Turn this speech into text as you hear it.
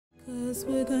'Cause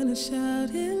we're gonna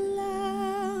shout it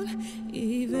loud,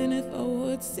 even if our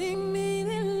words seem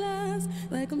meaningless,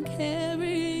 like I'm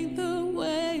carrying the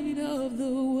weight of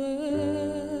the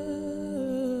world.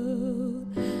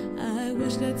 I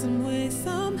wish that some way,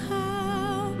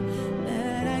 somehow,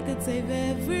 that I could save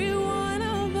every one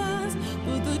of us,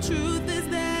 but the truth is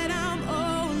that I'm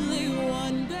only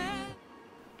one girl.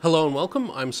 Hello and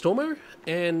welcome, I'm Stormo,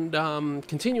 and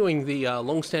continuing the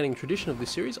long-standing tradition of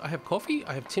this series, I have coffee,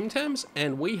 I have Tim Tams,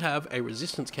 and we have a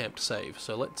resistance camp to save,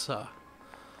 so let's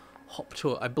hop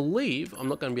to it. I believe I'm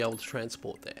not going to be able to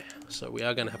transport there, so we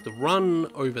are going to have to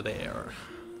run over there,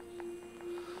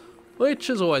 which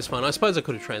is always fun. I suppose I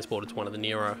could have transported to one of the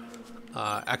Nier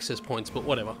access points, but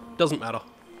whatever, doesn't matter.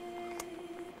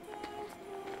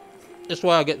 This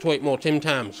way I get to eat more Tim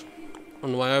Tams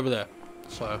on the way over there,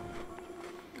 so...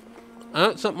 and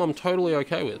that's something I'm totally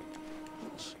okay with.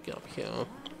 Let's get up here.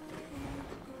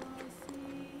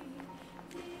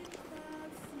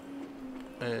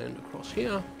 And across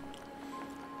here.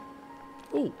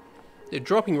 Oh, they're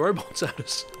dropping robots at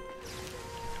us.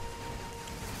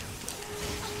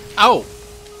 Oh!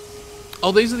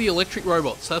 Oh, these are the electric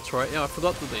robots, that's right. Yeah, I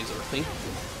forgot that these are a thing.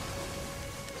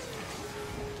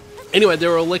 Anyway,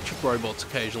 there are electric robots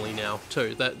occasionally now,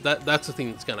 too. That's a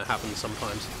thing that's going to happen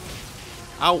sometimes.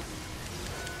 Ow!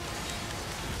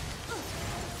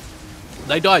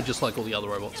 They die just like all the other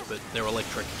robots, but they're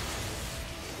electric.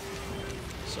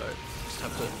 So, just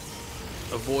have to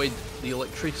avoid the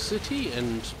electricity,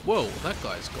 and... whoa, that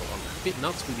guy's gone a bit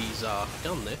nuts with his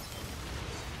gun there.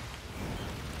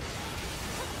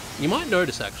 You might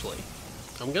notice, actually,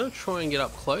 I'm going to try and get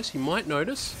up close, you might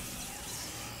notice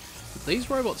that these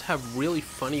robots have really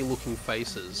funny looking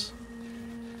faces.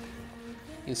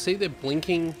 You can see they're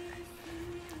blinking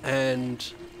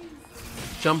and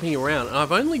jumping around, and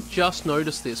I've only just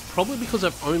noticed this, probably because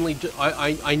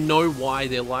I know why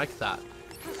they're like that.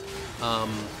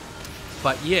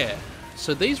 But yeah,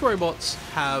 so these robots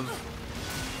have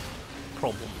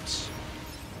problems.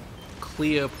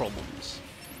 Clear problems.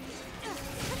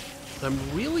 I'm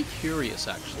really curious,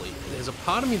 actually. There's a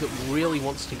part of me that really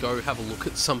wants to go have a look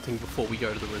at something before we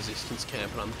go to the resistance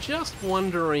camp, and I'm just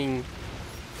wondering...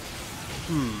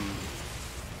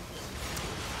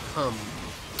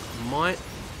 might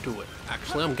do it.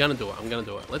 Actually, I'm gonna do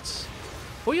it. Let's...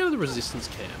 before we go to the resistance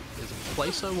camp, there's a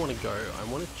place I want to go. I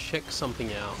want to check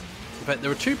something out. In fact, there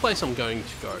are two places I'm going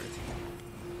to go.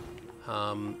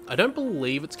 I don't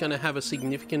believe it's going to have a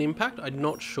significant impact. I'm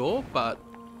not sure, but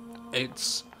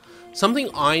it's something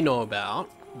I know about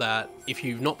that if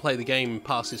you've not played the game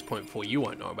past this point before, you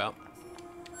won't know about.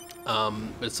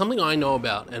 But it's something I know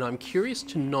about, and I'm curious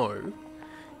to know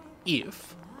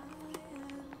if...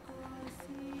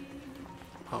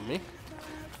 pardon me.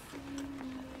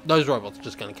 Those robots are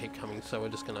just going to keep coming, so we're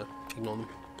just going to ignore them.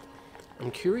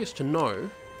 I'm curious to know...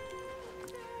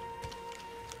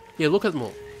 yeah, look at them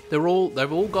all.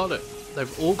 They've all got it.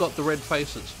 They've all got the red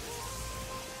faces.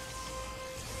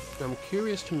 I'm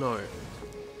curious to know...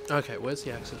 okay, where's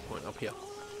the access point? Up here.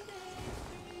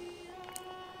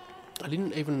 I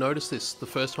didn't even notice this the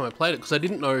first time I played it, because I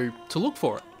didn't know to look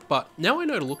for it. But now I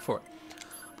know to look for it.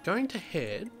 I'm going to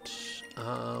head...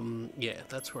 yeah,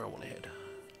 that's where I want to head.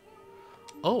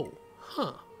 Oh,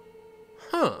 huh.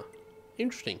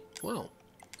 Interesting. Well,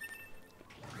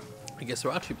 I guess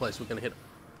there are two places we're going to head.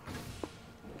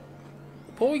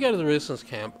 Before we go to the resistance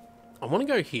camp, I want to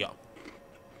go here.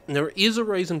 And there is a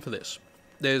reason for this.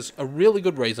 There's a really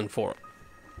good reason for it.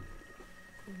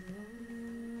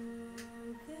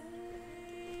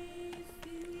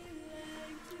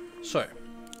 So,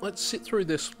 let's sit through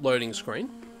this loading screen.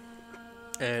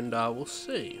 And we'll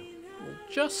see. We'll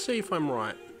just see if I'm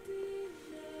right.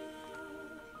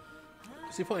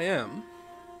 Because if I am,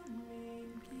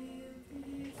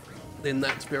 then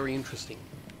that's very interesting.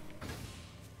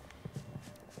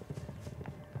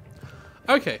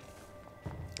 Okay.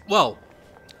 Well,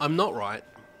 I'm not right.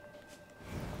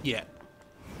 Yet.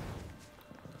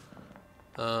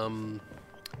 And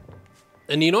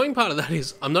the annoying part of that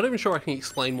is, I'm not even sure I can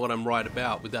explain what I'm right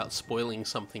about without spoiling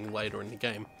something later in the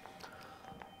game.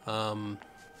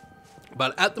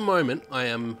 But at the moment, I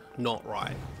am not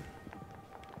right.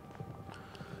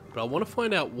 But I want to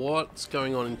find out what's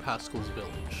going on in Pascal's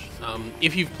village.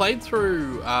 If you've played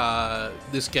through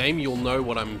this game, you'll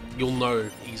know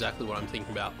exactly what I'm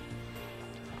thinking about,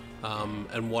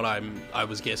 and what I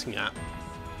was guessing at.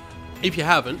 If you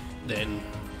haven't, then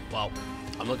well,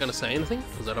 I'm not going to say anything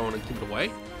because I don't want to give it away.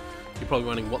 You're probably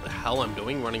wondering what the hell I'm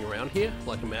doing, running around here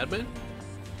like a madman.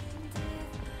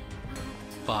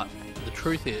 But the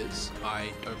truth is,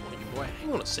 I don't want to give it away.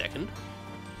 Hang on a second.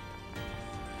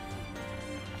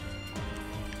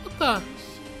 the...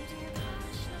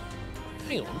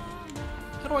 Hang on.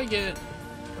 How do I get...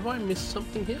 Have I missed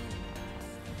something here?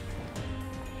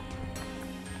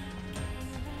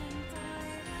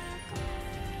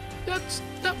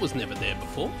 That was never there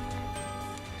before.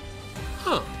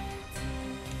 Huh.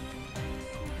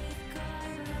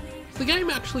 The game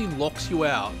actually locks you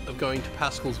out of going to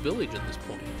Pascal's Village at this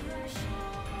point.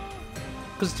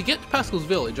 Because to get to Pascal's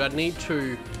Village, I need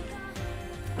to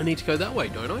go that way,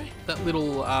 don't I? That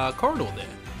little corridor there.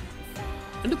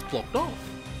 And it's blocked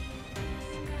off.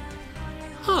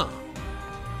 Huh.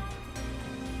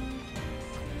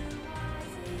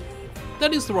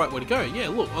 That is the right way to go. Yeah,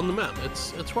 look, on the map,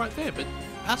 it's right there, but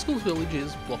Pascal's Village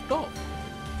is blocked off.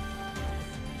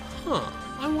 Huh,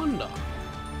 I wonder.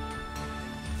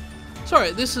 Sorry,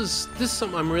 this is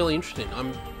something I'm really interested in.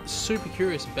 I'm super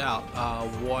curious about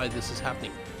why this is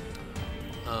happening.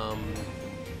 I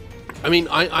mean,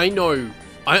 I know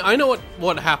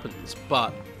what happens,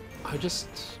 but I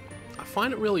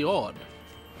find it really odd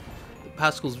that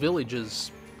Pascal's Village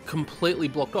is completely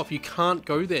blocked off. You can't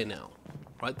go there now,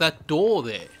 right? That door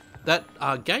there, that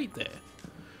gate there,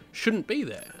 shouldn't be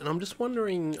there. And I'm just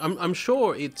wondering. I'm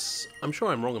sure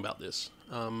I'm wrong about this.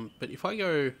 But if I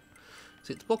go,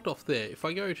 see, it's blocked off there. If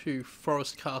I go to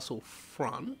Forest Castle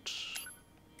Front,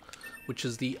 which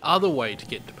is the other way to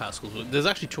get to Pascal's Village. There's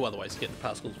actually two other ways to get to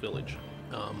Pascal's Village.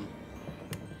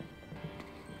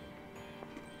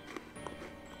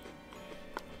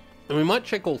 And we might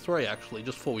check all three, actually,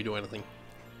 just before we do anything.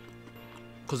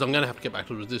 Because I'm going to have to get back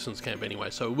to the Resistance Camp anyway,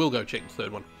 so we'll go check the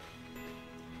third one.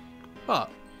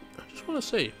 But, I just want to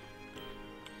see.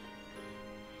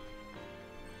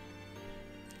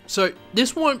 So,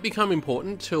 this won't become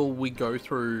important till we go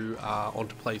through,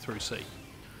 onto playthrough C.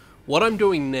 What I'm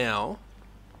doing now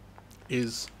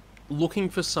is looking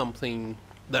for something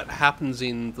that happens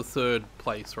in the third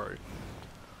playthrough.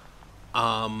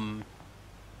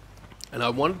 And I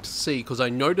wanted to see, because I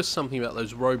noticed something about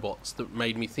those robots that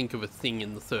made me think of a thing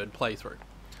in the third playthrough.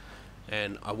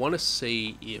 And I want to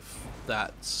see if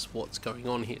that's what's going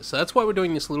on here. So that's why we're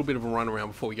doing this little bit of a run around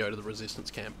before we go to the Resistance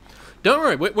Camp. Don't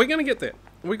worry, we're going to get there.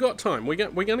 We got time. We're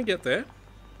going to get there.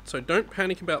 So don't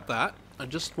panic about that. I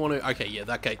just want to... Okay, yeah,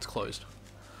 that gate's closed.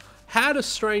 Had a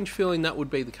strange feeling that would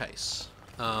be the case.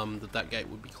 That gate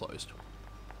would be closed.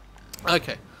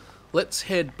 Okay. Let's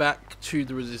head back to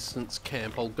the Resistance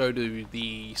Camp. I'll go to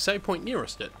the save point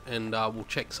nearest it, and we'll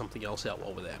check something else out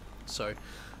while we're there. So,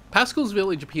 Pascal's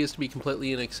Village appears to be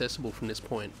completely inaccessible from this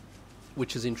point,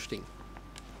 which is interesting.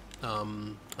 I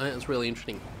think it's really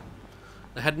interesting.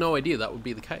 I had no idea that would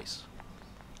be the case.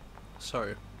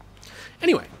 So,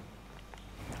 anyway.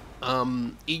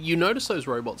 You notice those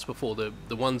robots before,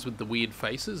 the ones with the weird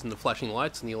faces and the flashing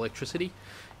lights and the electricity?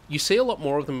 You see a lot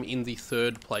more of them in the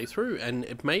third playthrough, and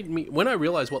it made me... When I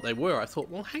realised what they were, I thought,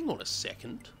 well, hang on a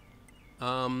second.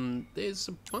 There's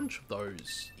a bunch of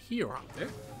those here, aren't there?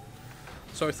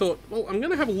 So I thought, well, I'm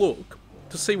going to have a look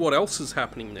to see what else is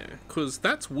happening there, because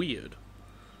that's weird.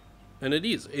 And it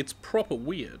is. It's proper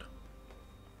weird.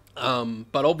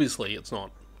 But obviously it's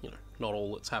not, not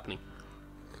all that's happening.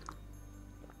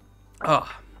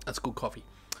 Ah, that's good coffee.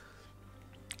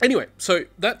 Anyway, so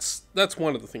that's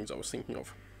one of the things I was thinking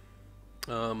of.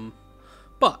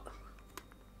 But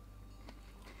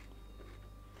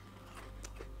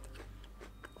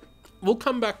we'll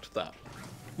come back to that.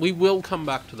 We will come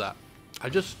back to that. I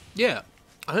think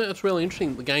that's really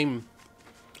interesting. The game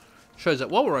shows that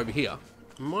while we're over here,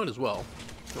 we might as well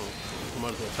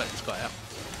take this guy out.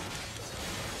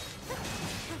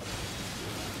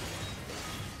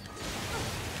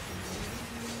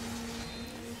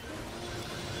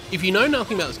 If you know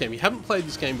nothing about this game, you haven't played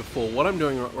this game before, what I'm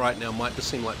doing right now might just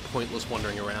seem like pointless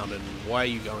wandering around and why are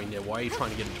you going there? Why are you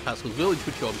trying to get into Pascal's Village,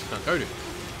 which you obviously can't go to?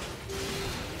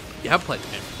 You have played the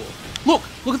game before.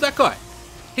 Look at that guy.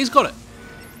 He's got it.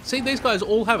 See, these guys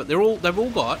all have it. They've all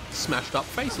got smashed up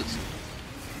faces.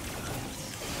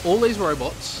 All these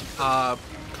robots are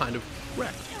kind of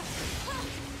wrecked.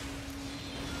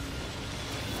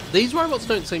 These robots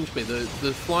don't seem to be. The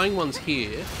flying ones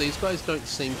here, these guys don't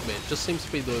seem to be. It just seems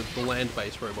to be the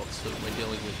land-based robots that we're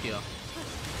dealing with here.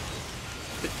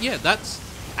 But yeah, that's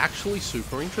actually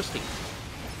super interesting.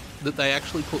 That they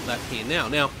actually put that here now.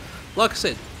 Now, like I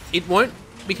said, it won't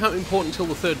become important until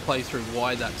the third playthrough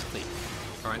why that's a thing.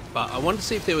 Alright, but I wanted to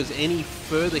see if there was any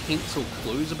further hints or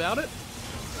clues about it.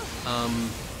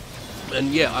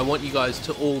 And yeah, I want you guys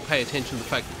to all pay attention to the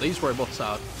fact that these robots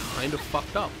are kind of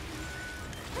fucked up.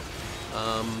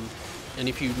 And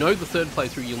if you know the third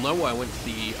playthrough, you'll know why I went to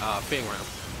the fairground.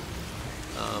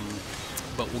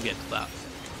 But we'll get to that.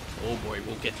 Oh boy,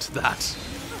 we'll get to that.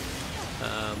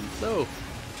 So,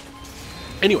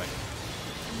 Anyway.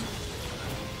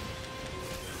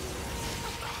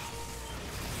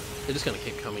 They're just going to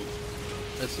keep coming.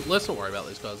 Let's not worry about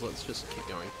these guys. Let's just keep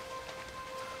going.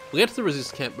 We'll get to the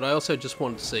resistance camp, but I also just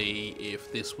wanted to see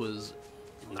if this was...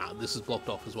 Nah, this is blocked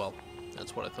off as well.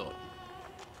 That's what I thought.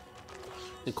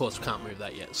 Of course, we can't move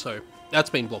that yet, so that's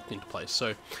been blocked into place.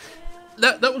 So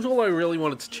that was all I really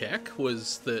wanted to check,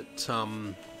 was that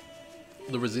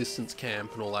the resistance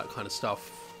camp and all that kind of stuff.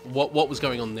 What was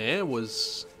going on there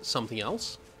was something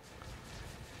else.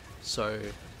 So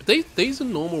these are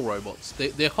normal robots.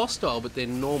 They're hostile, but they're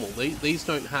normal. These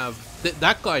don't have...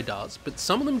 That guy does, but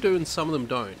some of them do and some of them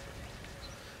don't.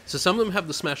 So some of them have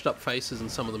the smashed up faces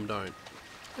and some of them don't.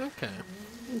 Okay.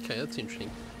 Okay, that's interesting.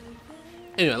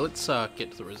 Anyway, let's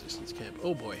get to the resistance camp.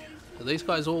 Oh boy. Are these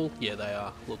guys all... Yeah, they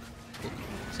are. Look.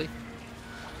 See?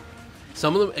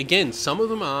 Some of them... Again, some of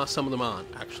them are, some of them aren't,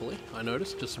 actually. I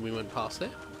noticed, just as we went past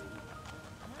there.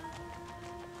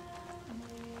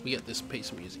 We get this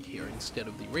piece of music here instead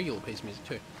of the regular piece of music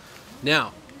too.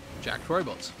 Now, jacked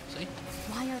robots. See?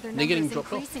 Why are their They're getting numbers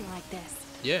dropped increasing like this?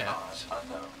 Yeah.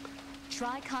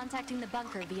 Try contacting the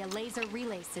bunker via laser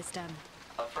relay system.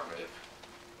 Affirmative.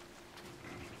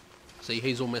 See,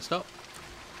 he's all messed up.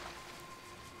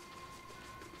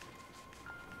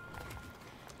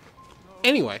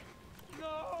 Anyway.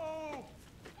 No!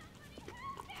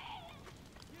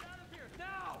 Get out of here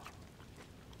now!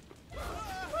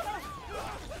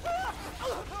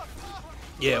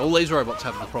 Yeah, all these robots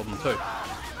have the problem too.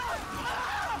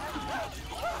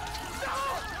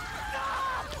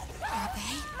 Are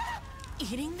they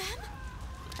eating them?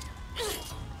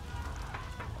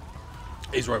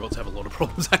 These robots have a lot of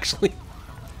problems, actually.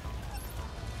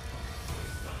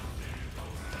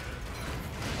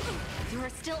 There are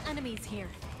still enemies here.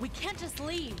 We can't just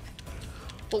leave.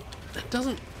 Well, it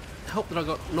doesn't help that I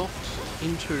got knocked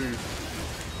into...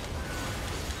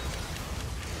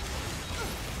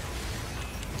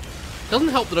 Doesn't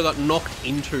help that I got knocked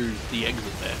into the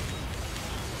exit there.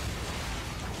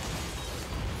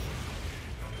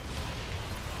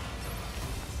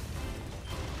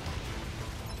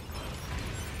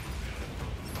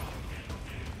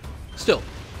 Still.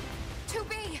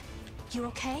 2B! You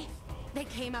okay? They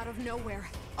came out of nowhere,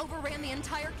 overran the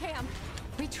entire camp.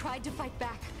 We tried to fight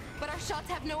back, but our shots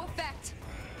have no effect.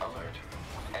 Alert.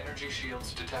 Energy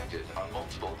shields detected on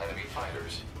multiple enemy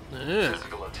fighters. Yeah.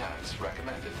 Physical attacks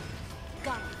recommended.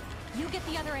 Got it. You get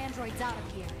the other androids out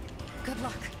of here. Good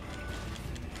luck.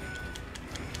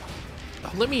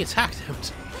 Oh, let me attack them.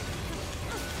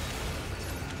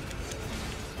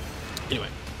 Anyway,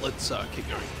 let's keep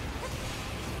going.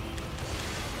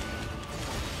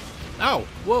 Ow!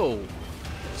 Whoa!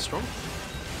 That's strong.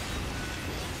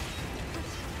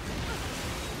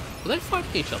 Were they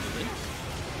fighting each other then?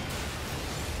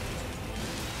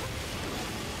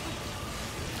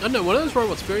 I don't know, one of those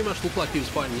robots very much looked like he was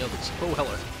fighting the others. Oh,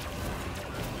 hello.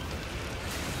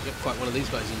 You have to fight one of these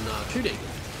guys in 2D.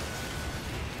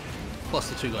 Plus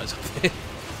the two guys up there.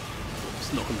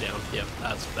 Just knock them down. Yep,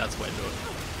 that's the way to do it.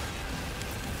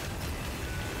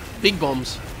 Big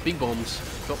bombs. Big bombs.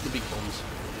 Drop the big bombs.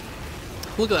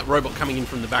 Look at that robot coming in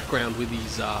from the background with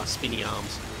his spinny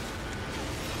arms.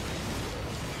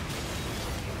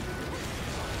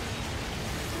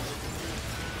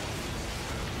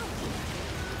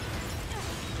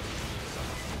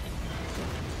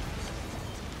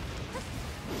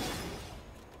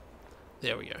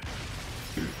 There we go.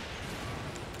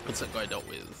 What's that guy dealt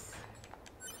with?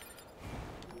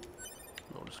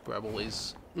 I'll just grab all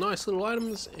these nice little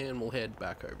items and we'll head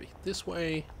back over this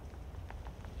way.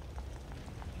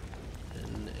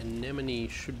 And Anemone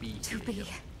should be here. 2B,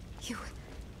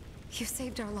 you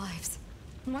saved our lives.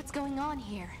 What's going on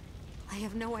here? I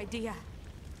have no idea.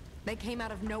 They came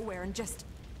out of nowhere and just...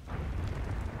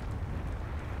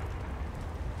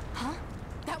 Huh?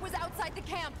 That was outside the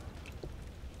camp!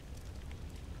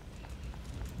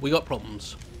 We got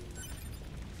problems.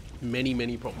 Many,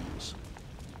 many problems.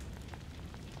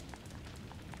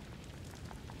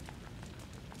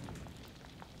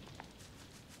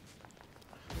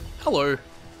 Hello.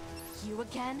 You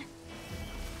again?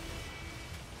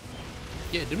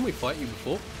 Yeah, didn't we fight you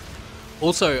before?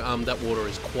 Also, that water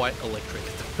is quite electric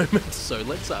at the moment, so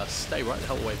let's stay right the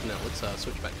hell away from that. Let's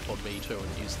switch back to Pod B2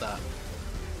 and use that.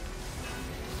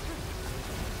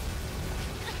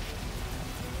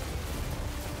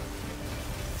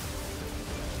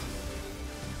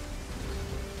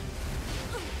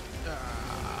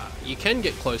 You can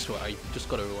get close to it. You just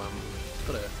got to, well,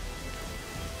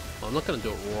 I'm not going to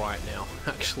do it right now,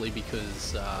 actually,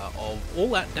 because of all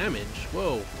that damage.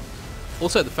 Whoa.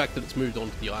 Also, the fact that it's moved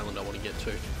onto the island I want to get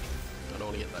to. I don't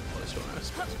want to get that close to it, I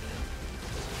suppose.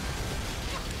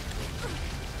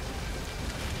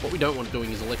 What we don't want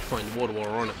doing is electrifying the water while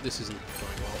we're on it. This isn't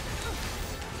going well.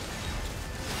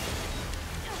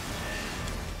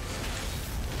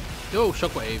 Yo,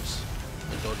 shockwaves.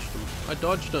 I dodged them. I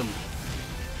dodged them.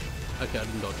 Okay, I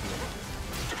didn't dodge them.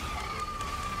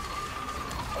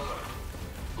 Alert.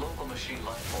 Local machine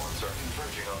life forms are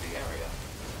converging on the area.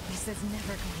 This is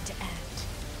never going to end.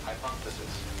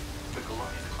 Hypothesis. The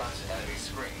Goliath-class enemy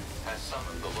screen has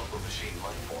summoned the local machine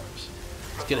life forms.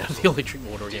 Let's get out of the electric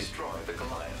water again. Destroy the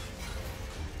Goliath.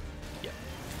 Yeah.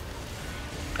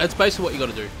 That's basically what you got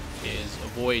to do, is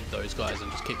avoid those guys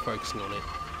and just keep focusing on it.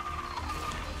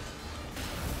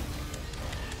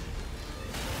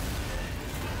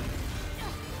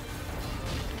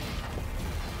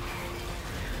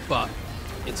 But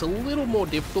it's a little more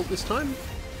difficult this time.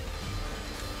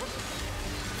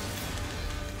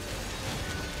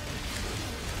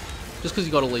 Just because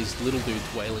you got all these little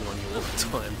dudes wailing on you all the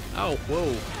time. Oh,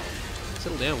 whoa.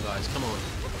 Settle down, guys. Come on.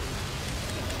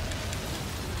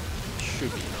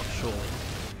 Should be enough, surely.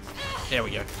 There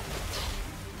we go.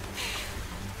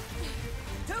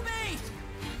 To me!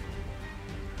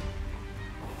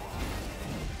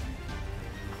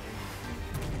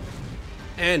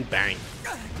 And bang.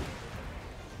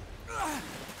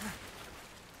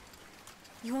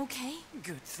 You okay?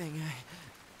 Good thing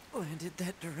I landed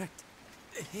that direct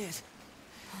hit.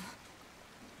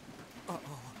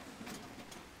 Uh-oh.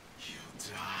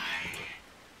 You'll die.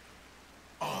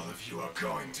 All of you are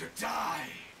going to die.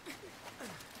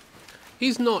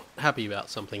 He's not happy about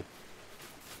something.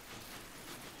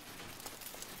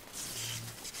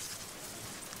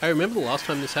 I remember the last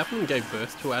time this happened and gave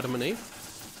birth to Adam and Eve.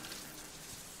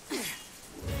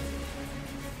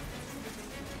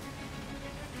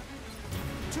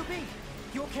 To me!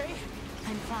 You okay?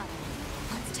 I'm fine.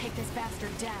 Let's take this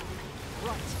bastard down.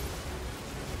 Right.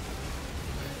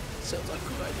 Sounds like a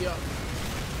good idea.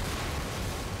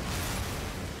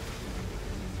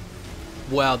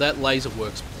 Wow, that laser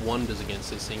works wonders against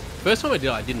this thing. First time I did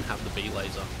it, I didn't have the B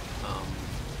laser,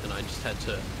 and I just had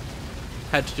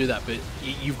to do that. But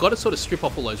you've got to sort of strip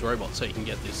off all those robots so you can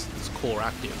get this core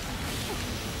active,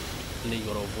 and then you've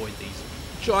got to avoid these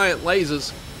giant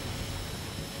lasers.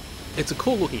 It's a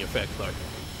cool looking effect, though.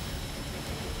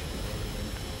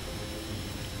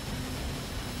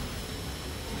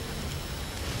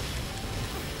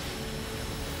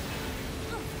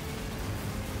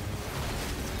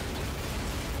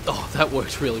 Oh, that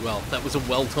works really well. That was a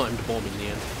well-timed bomb in the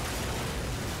end.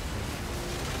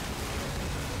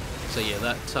 So yeah,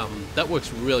 that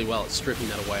works really well at stripping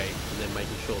that away and then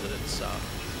making sure that it's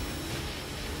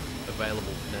available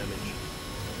for damage.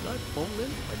 Did I bomb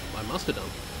then? I must have done.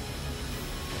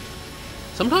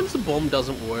 Sometimes the bomb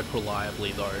doesn't work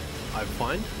reliably though, I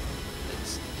find.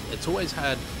 It's always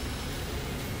had...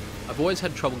 I've always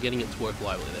had trouble getting it to work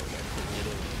reliably. There we go. It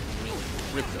really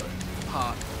ripped it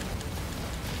apart.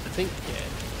 I think, yeah,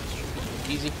 that should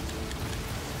be easy.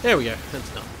 There we go, that's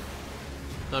done.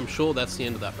 I'm sure that's the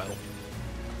end of that battle.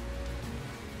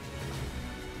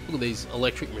 Look at these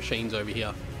electric machines over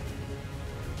here.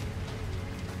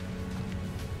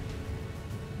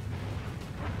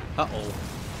 Uh-oh.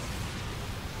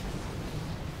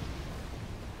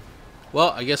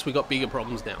 Well, I guess we got bigger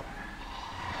problems now.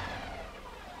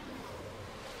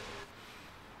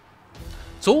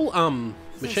 It's all,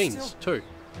 machines, too.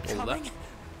 All of that.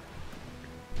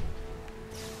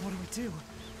 What do we do?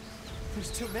 There's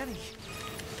too many.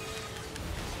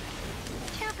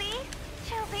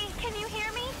 Shelby, can you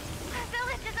hear me? Our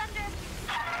village is under...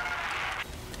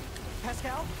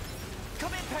 Pascal?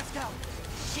 Come in, Pascal!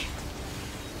 Shit.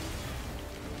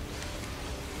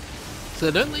 So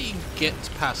they don't let you get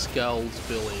to Pascal's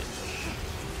village.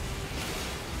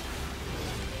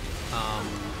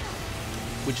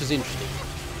 Which is interesting.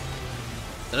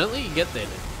 They don't let you get there,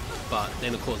 but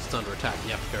then of course it's under attack and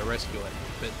you have to go rescue it.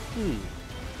 But,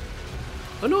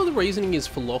 I know the reasoning is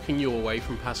for locking you away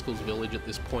from Pascal's village at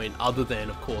this point, other than,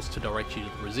 of course, to direct you to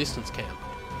the resistance camp.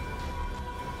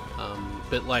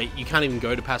 But, like, you can't even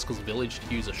go to Pascal's village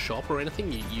to use a shop or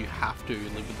anything. You have to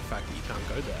live with the fact that you can't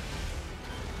go there.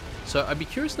 So I'd be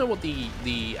curious to know what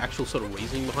the actual sort of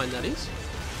reasoning behind that is.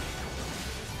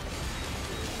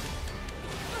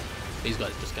 These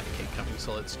guys are just going to keep coming,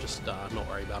 so let's just not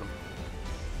worry about them.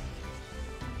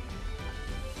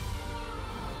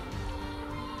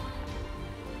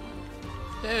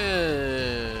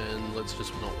 And let's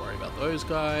just not worry about those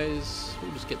guys.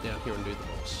 We'll just get down here and do the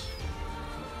boss.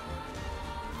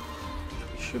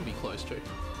 We should be close to.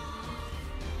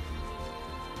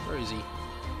 Where is he?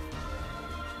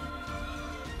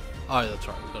 Oh, that's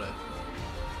right. We've got to...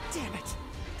 Damn it!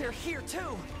 They're here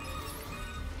too!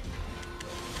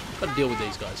 Gotta deal with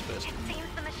these guys first. It seems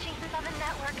the machines on the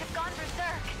network have gone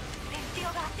berserk. They've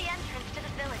sealed off the entrance to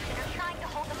the village and are trying to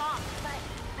hold them off. But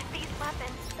with these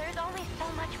weapons, there's only so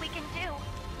much we can do.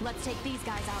 Let's take these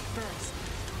guys out first.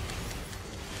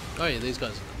 Oh yeah, these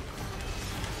guys.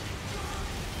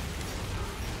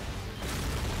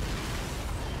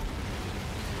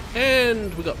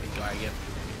 And we got big guy again.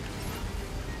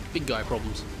 Big guy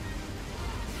problems.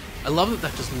 I love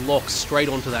that just locks straight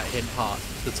onto that head part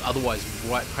that's otherwise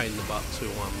right pain in the butt to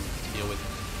deal with.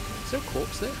 Is there a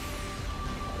corpse there?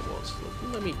 There was.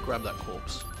 Let me grab that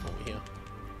corpse over here.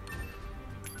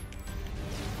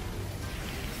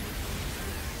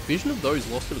 Vision of those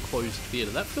lost in a closed theater.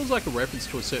 That feels like a reference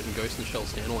to a certain Ghost in the Shell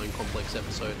standalone complex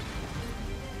episode.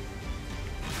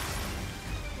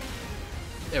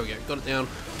 There we go. Got it down.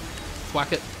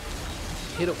 Whack it.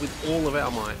 Hit it with all of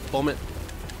our might. Bomb it.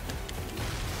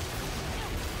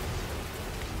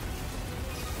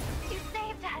 You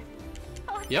saved us.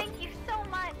 Oh, Yep. thank you so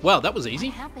much. Wow, that was easy.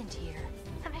 What happened here?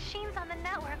 The machines on the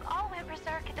network all went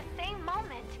berserk at the same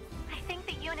moment. I think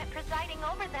the unit presiding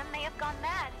over them may have gone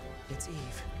mad. It's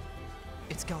Eve.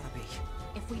 It's gotta be.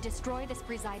 If we destroy this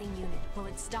presiding unit, will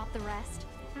it stop the rest?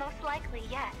 Most likely,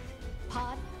 yes.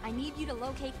 Pod, I need you to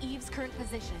locate Eve's current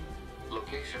position.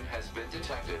 Location has been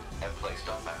detected and placed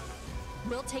on map.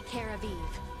 We'll take care of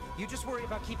Eve. You just worry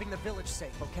about keeping the village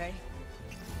safe, okay?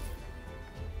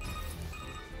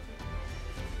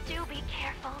 Do be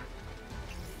careful.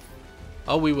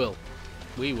 Oh, we will.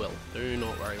 We will. Do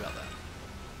not worry about that.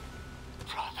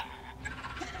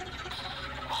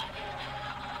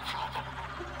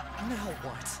 Now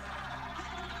what?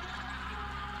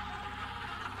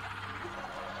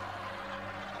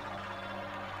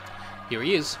 Here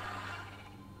he is.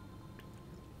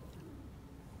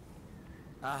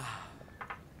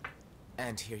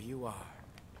 And here you are.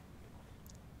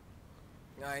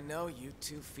 I know you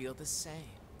two feel the same.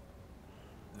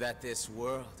 That this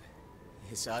world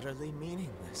is utterly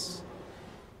meaningless.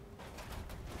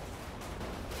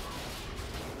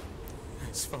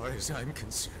 As far as I'm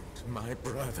concerned, my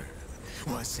brother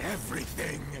was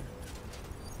everything.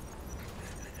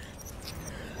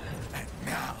 And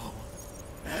now,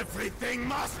 everything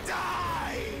must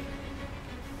die!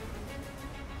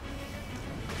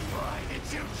 Why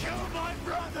did you kill my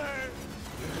brother?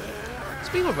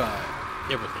 Speaking of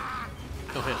everything.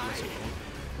 Oh, hang on, that's what I want.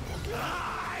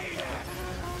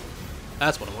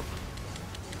 That's what I want.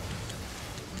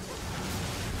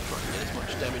 Try and get as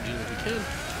much damage in as we can.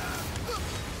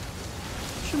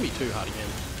 Shouldn't be too hard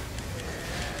again.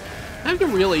 I'm having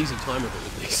a real easy time with it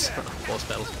with these boss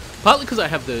battles. Partly because I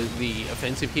have the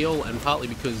offensive heal, and partly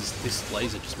because this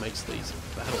laser just makes these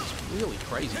battles really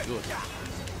crazy good.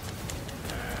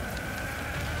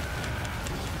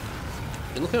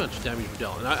 And look how much damage we've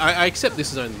done. And I accept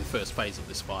this is only the first phase of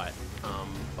this fight,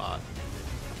 but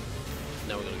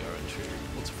now we're going to go into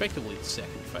what's effectively the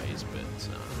second phase, but...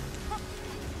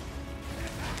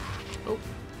 oh.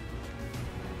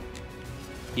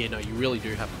 Yeah, no, you really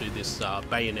do have to do this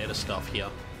Bayonetta stuff here.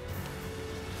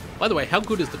 By the way, how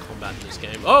good is the combat in this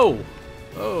game? Oh!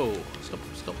 Oh! Stop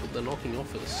with the knocking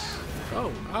off us.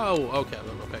 Oh! Oh! Okay,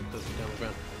 I'm not back because down the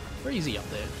ground. Very easy up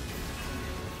there.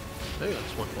 Maybe I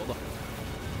just won't bother.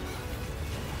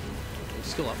 He's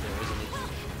still up there, isn't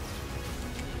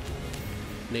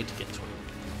he? Need to get to him.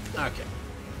 Okay.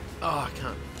 Oh, I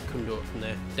couldn't do it from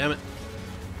there. Damn it.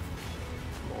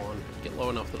 Come on. Get low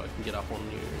enough that I can get up on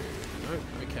you. No?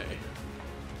 Okay.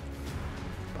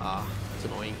 Ah, it's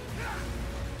annoying.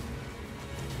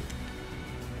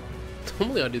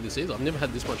 Normally I do this easy. I've never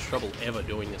had this much trouble ever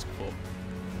doing this before.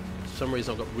 For some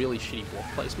reason I've got really shitty block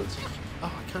placements.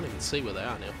 Oh, I can't even see where they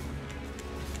are now.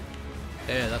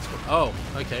 Yeah, that's what... oh,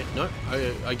 okay. No,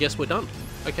 I guess we're done.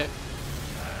 Okay.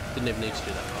 Didn't even need to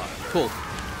do that part. Cool.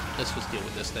 Let's just deal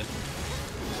with this then.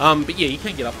 But yeah, you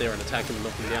can get up there and attack him and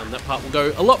knock him down. That part will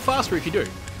go a lot faster if you do.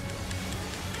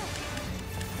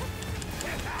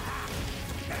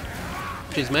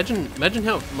 Jeez, imagine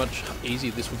how much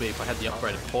easier this would be if I had the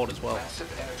upgraded pod as well.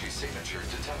 Massive energy signature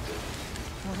detected.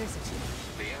 What is it?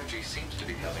 The energy seems to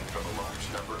be coming from a large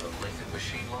number of latent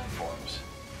machine life forms.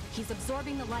 He's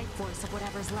absorbing the life force of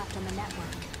whatever's left on the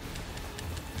network.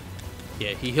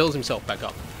 Yeah, he heals himself back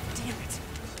up. Damn it!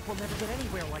 We'll never get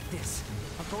anywhere like this.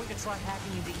 I'm going to try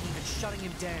hacking into Eve and shutting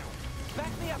him down.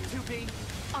 Back me up, 2B!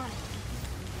 On it.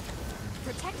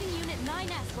 Protecting Unit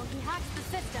 9S while he hacks the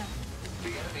system.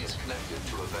 The enemy is connected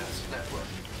to a vast network.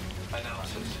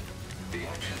 Analysis. The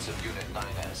actions of Unit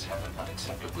 9S have an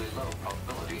unacceptably low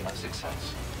probability of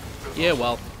success. Yeah,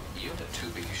 well. Unit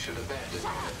 2B should abandon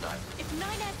Unit 9. If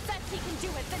 9S says he can do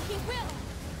it, then he will!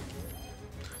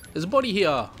 There's a body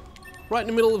here. right in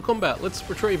the middle of combat. Let's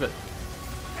retrieve it.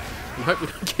 And hope we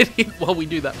don't get hit while we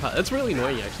do that part. That's really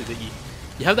annoying, actually, that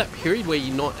you have that period where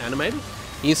you're not animated.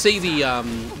 You can see the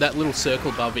that little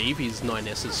circle above Eve is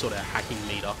 9S's sort of hacking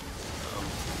meter.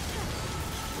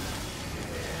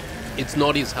 It's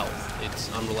not his health.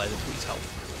 It's unrelated to his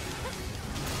health.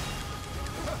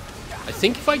 I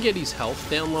think if I get his health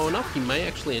down low enough, he may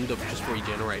actually end up just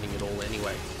regenerating it all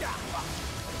anyway.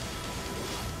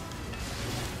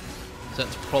 So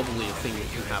that's probably a thing that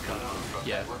can happen.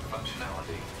 Yeah.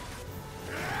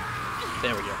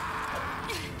 There we go.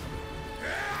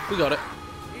 We got it.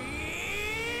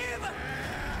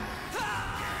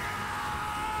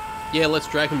 Yeah, let's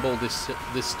Dragon Ball this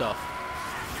stuff.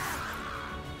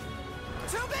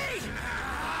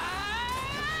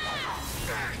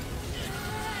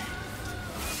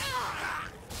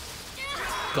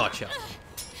 Gotcha.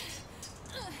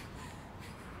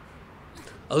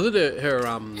 I love that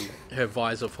her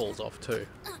visor falls off too.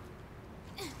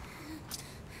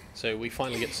 So we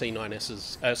finally get to see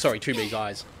 9S's, sorry, 2B's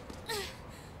eyes.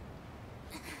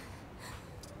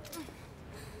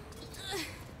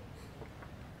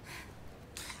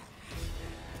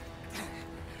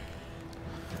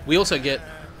 We also get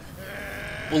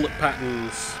bullet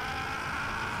patterns.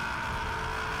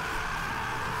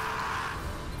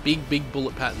 Big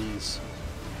bullet patterns.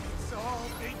 It's all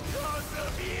because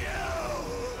of you.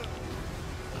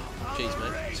 Oh, jeez,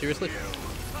 man. Seriously?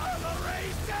 I'll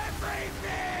erase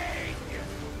everything.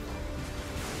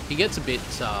 He gets a bit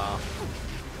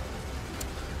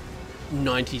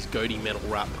 90s goatee metal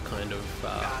rap kind of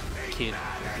kid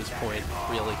at this point,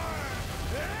 really.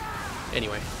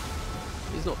 Anyway,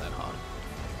 he's not that hard.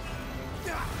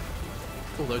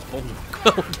 Oh, those bombs work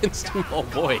well against him. Oh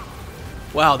boy.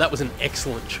 Wow, that was an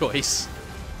excellent choice.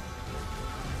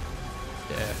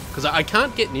 Yeah, because I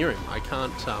can't get near him. I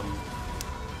can't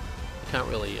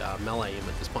really melee him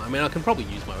at this point. I mean, I can probably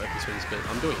use my weapon swings, but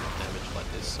I'm doing enough damage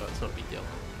like this, so it's not a big deal.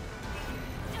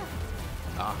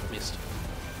 Ah, missed.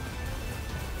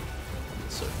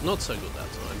 So not so good that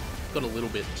time. Got a little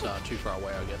bit too far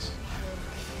away, I guess.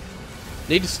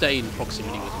 Need to stay in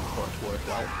proximity with him for it to work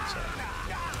well. So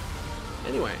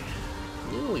anyway,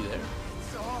 nearly there.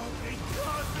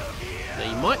 Now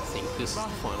you might think this is the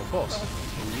final boss,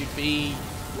 and you'd be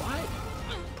right,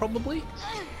 probably,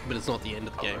 but it's not the end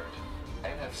of the game.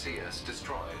 NFCS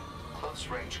destroyed. Close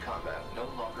range combat no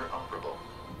longer operable.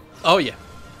 Oh yeah.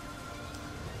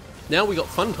 Now we got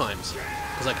fun times,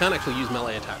 because I can't actually use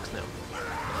melee attacks now,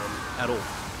 at all.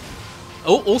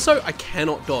 Oh, also, I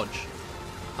cannot dodge.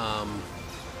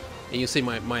 And you see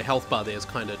my health bar there is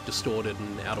kind of distorted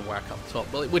and out of whack up top,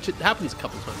 which it happens a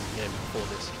couple of times in the game before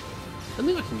this. I don't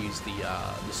think I can use the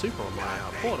super on my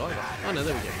quad either. Oh no,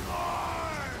 there we go.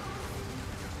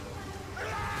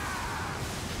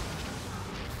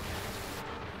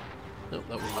 Nope,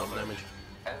 that was a lot of damage.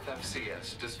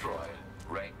 FFCS destroyed.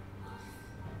 Right.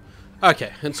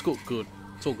 Okay, it's good.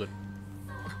 It's all good.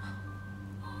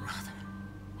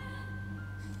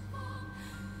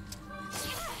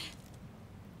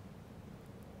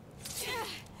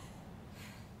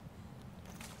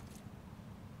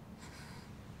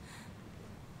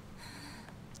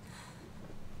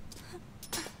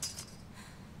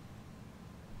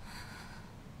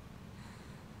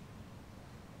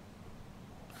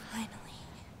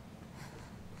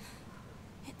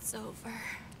 It's over.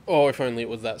 Oh, if only it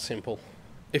was that simple.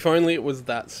 If only it was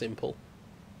that simple.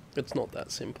 It's not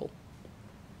that simple.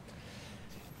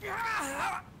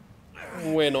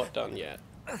 We're not done yet.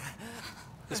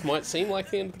 This might seem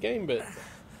like the end of the game, but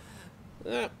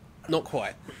not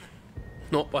quite.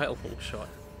 Not by a long shot.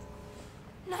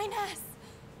 9S!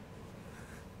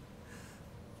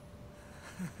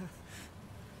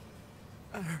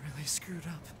 I really screwed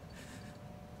up.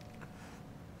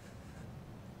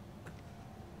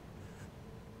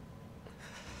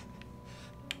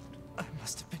 I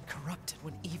must have been corrupted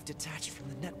when Eve detached from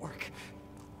the network.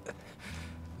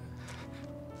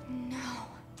 No.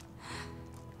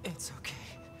 It's okay.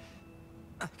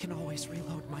 I can always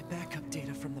reload my backup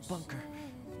data from the bunker.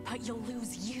 But you'll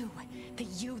lose you. The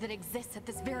you that exists at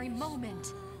this very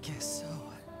moment. Guess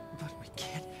so. But we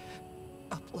can't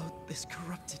upload this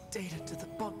corrupted data to the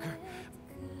bunker.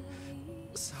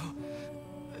 So...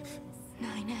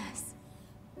 9S.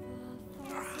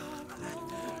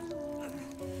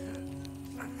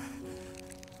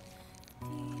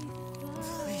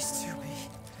 Please, Tubi.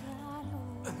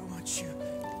 I want you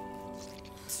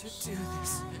to do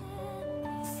this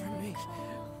for me.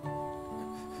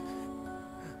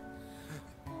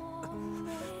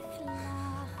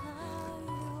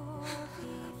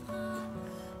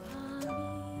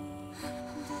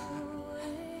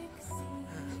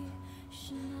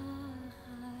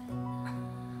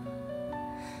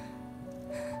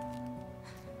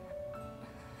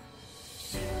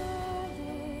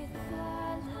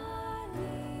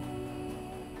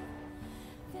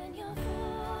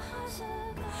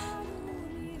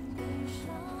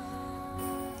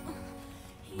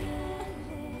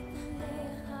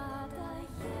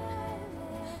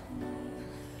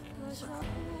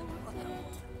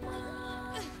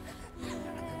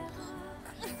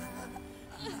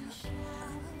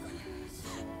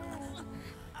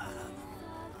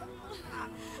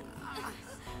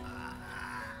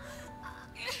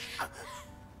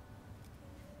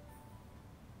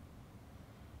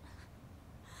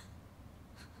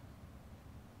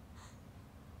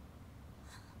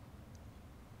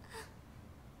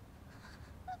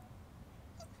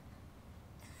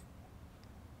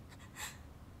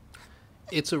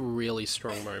 It's a really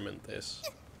strong moment, this.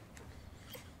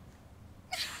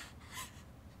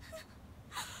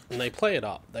 And they play it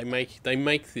up. They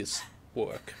make this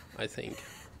work, I think.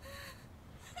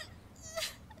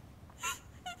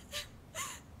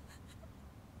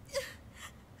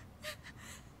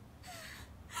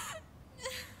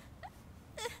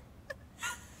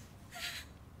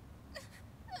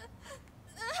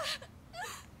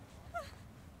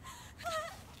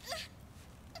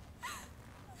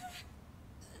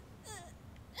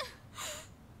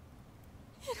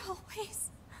 It always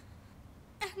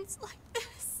ends like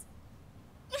this.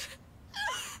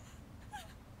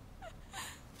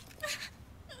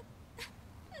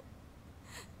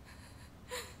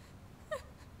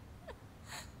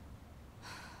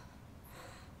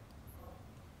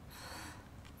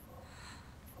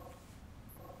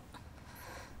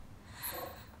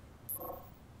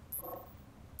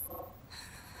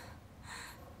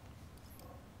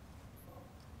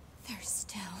 There's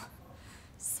still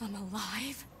some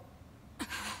alive.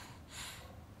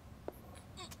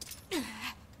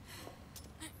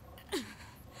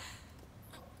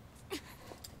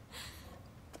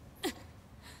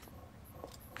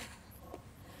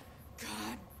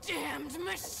 Goddamned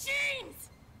machines!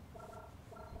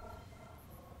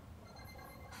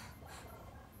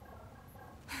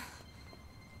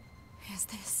 Is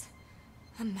this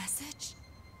a message?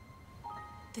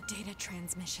 The data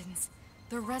transmissions,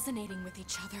 they're resonating with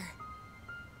each other.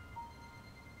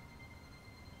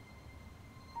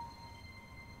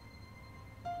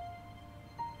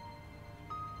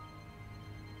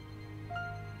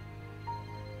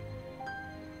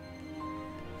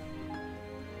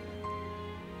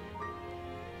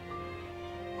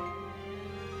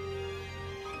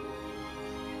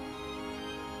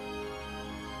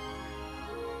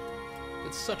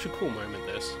 It's such a cool moment,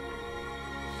 this.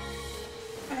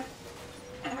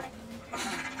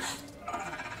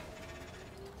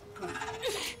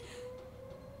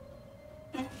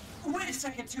 Wait a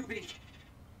second, 2B.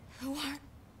 Who are...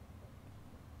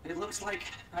 It looks like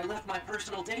I left my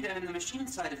personal data in the machine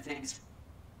side of things.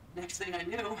 Next thing I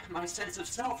knew, my sense of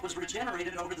self was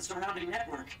regenerated over the surrounding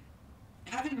network.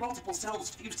 Having multiple selves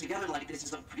fused together like this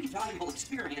is a pretty valuable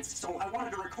experience, so I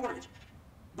wanted to record it.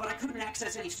 But I couldn't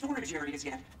access any storage areas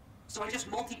yet. So I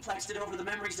just multiplexed it over the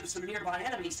memories of some nearby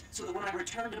enemies, so that when I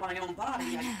returned to my own body,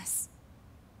 Yes.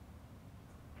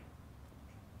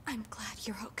 I'm glad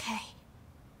you're okay.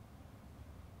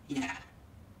 Yeah.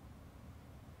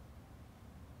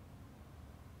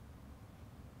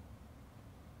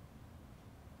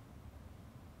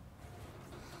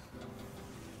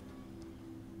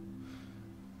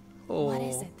 Oh, What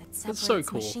is it that that's separates so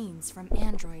cool. machines from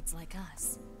androids like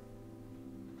us?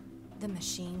 The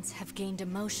machines have gained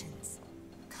emotions,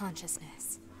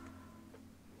 consciousness.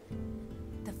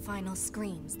 The final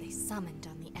screams they summoned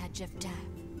on the edge of death.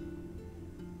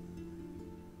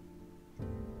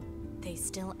 They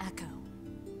still echo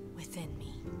within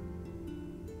me.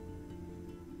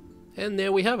 And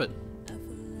there we have it.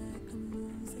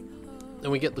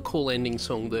 And we get the cool ending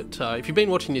song that, if you've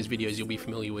been watching these videos, you'll be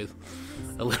familiar with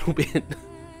a little bit.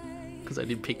 Because I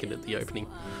did pick it at the opening.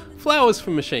 Flowers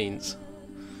for Machines.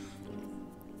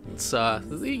 It's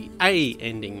the A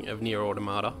ending of Nier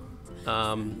Automata.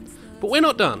 But we're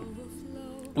not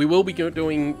done. We will be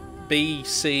doing B,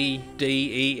 C,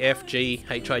 D, E, F, G,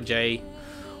 H, I, J,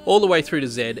 all the way through to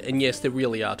Z. And yes, there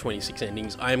really are 26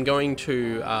 endings. I am going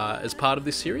to, as part of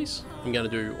this series, I'm going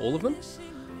to do all of them.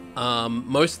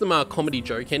 Most of them are comedy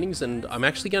joke endings, and I'm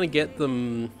actually going to get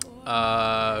them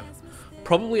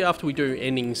probably after we do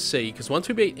ending C, because once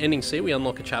we beat ending C, we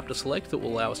unlock a chapter select that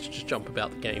will allow us to just jump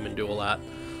about the game and do all that.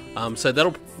 So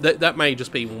that may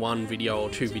just be one video or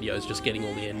two videos just getting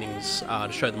all the endings to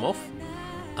show them off.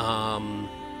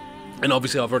 And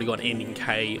obviously I've already got ending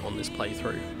K on this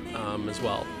playthrough as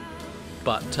well.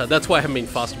 But that's why I haven't been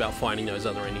fussed about finding those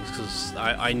other endings, because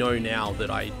I know now that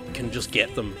I can just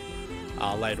get them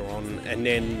later on. And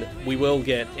then we will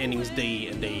get endings D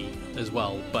and E as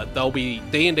well, but they'll be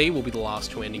D and D will be the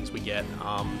last two endings we get.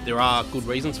 There are good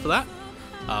reasons for that,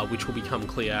 which will become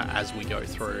clear as we go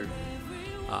through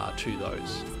to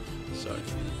those. So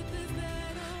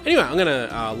anyway, I'm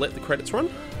gonna let the credits run,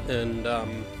 and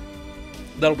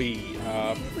that'll be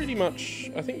pretty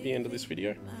much, I think, the end of this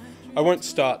video. I won't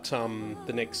start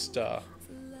the next. I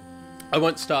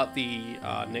won't start the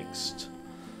next.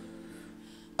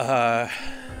 The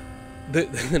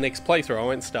next playthrough. I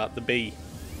won't start the B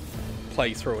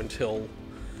playthrough until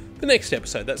the next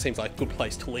episode. That seems like a good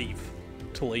place to leave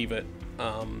it.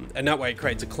 And that way it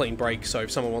creates a clean break, so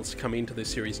if someone wants to come into this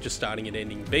series just starting at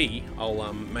ending B,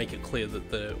 I'll make it clear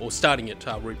that or starting at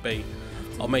Route B,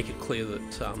 I'll make it clear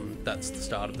that that's the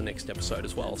start of the next episode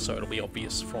as well, so it'll be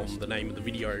obvious from the name of the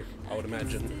video, I would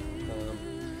imagine.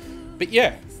 But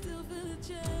yeah,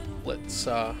 let's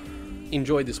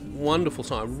enjoy this wonderful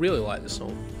song. I really like this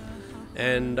song.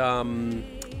 And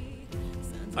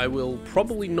I will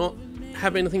probably not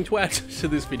have anything to add to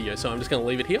this video, so I'm just going to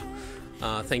leave it here.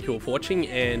 Thank you all for watching,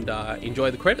 and enjoy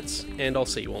the credits, and I'll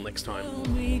see you all next time.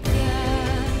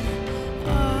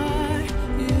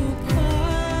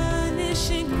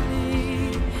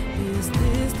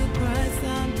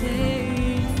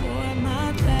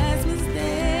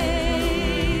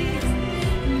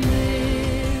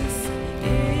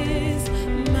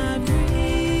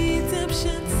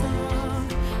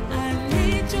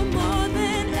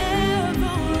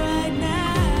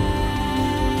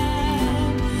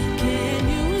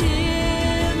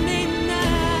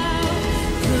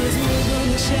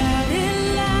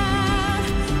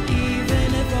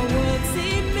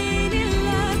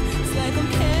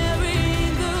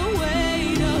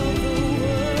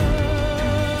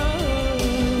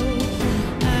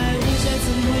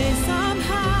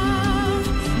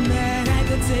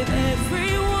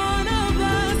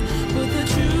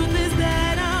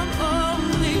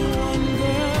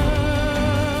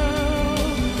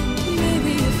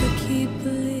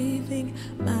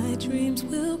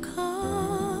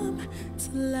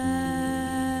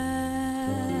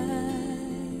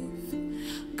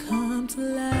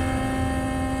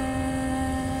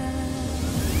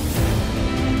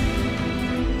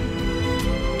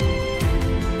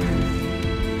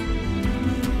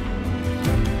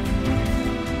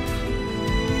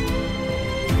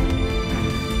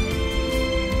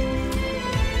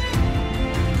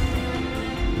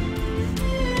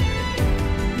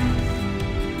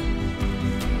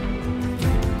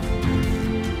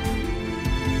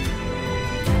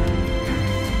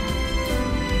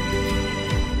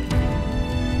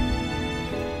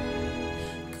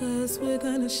 We're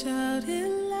gonna shout it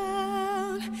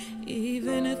loud,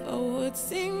 even if our words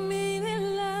seem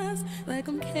meaningless, like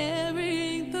I'm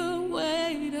carrying the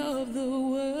weight of the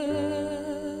world.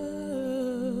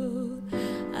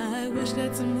 I wish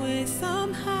that some way,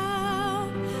 somehow,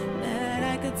 that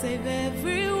I could save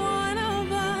every one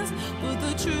of us, but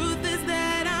the truth is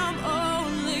that I'm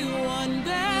only one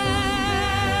girl.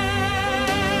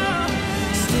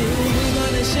 Still, we're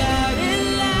gonna shout it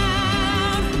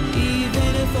loud,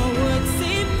 even if our words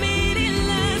seem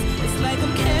meaningless. It's like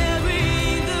I'm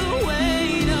carrying the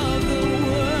weight of the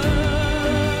world.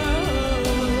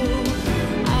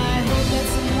 I hope that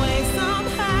some way,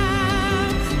 somehow,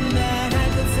 that I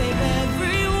could save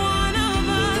every one of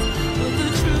us, but the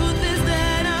truth is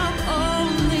that I'm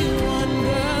only one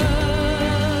girl.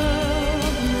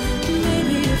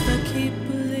 Maybe if I keep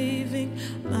believing,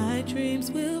 my dreams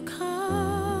will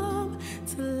come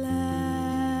to life.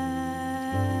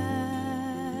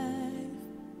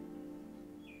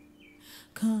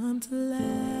 Come to life.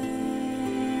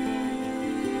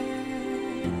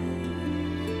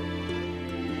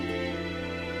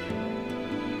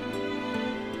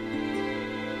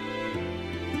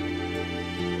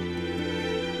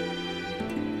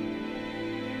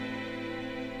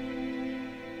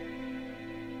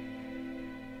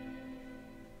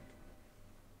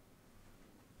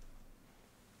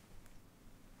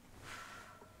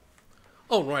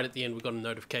 Oh, right at the end we got a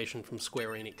notification from Square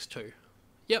Enix too.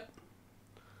 Yep.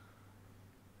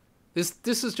 This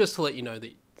is just to let you know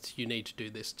that you need to do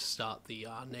this to start the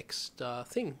next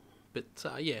thing. But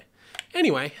yeah.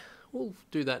 Anyway, we'll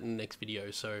do that in the next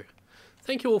video. So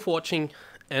thank you all for watching,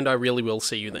 and I really will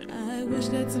see you then. I wish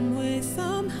that some way,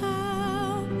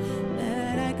 somehow,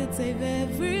 that I could save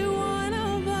every one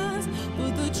of us,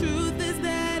 but the truth is